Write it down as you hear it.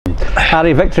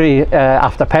Harry, victory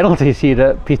after penalties here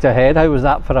at Peterhead. How was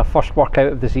that for a first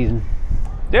workout of the season?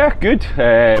 Yeah, good.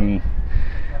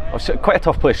 It's quite a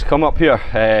tough place to come up here.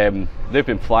 They've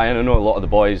been flying. I know a lot of the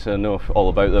boys. I know all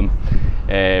about them.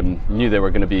 Knew they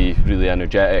were going to be really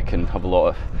energetic and have a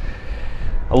lot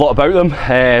about them.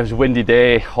 It was a windy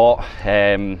day, hot,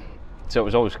 so it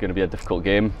was always going to be a difficult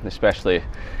game, especially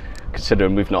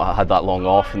considering we've not had that long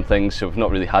off and things, so we've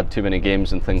not really had too many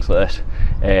games and things like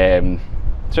this.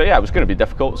 So yeah, it was going to be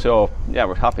difficult, so yeah,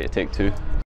 we're happy to take 2.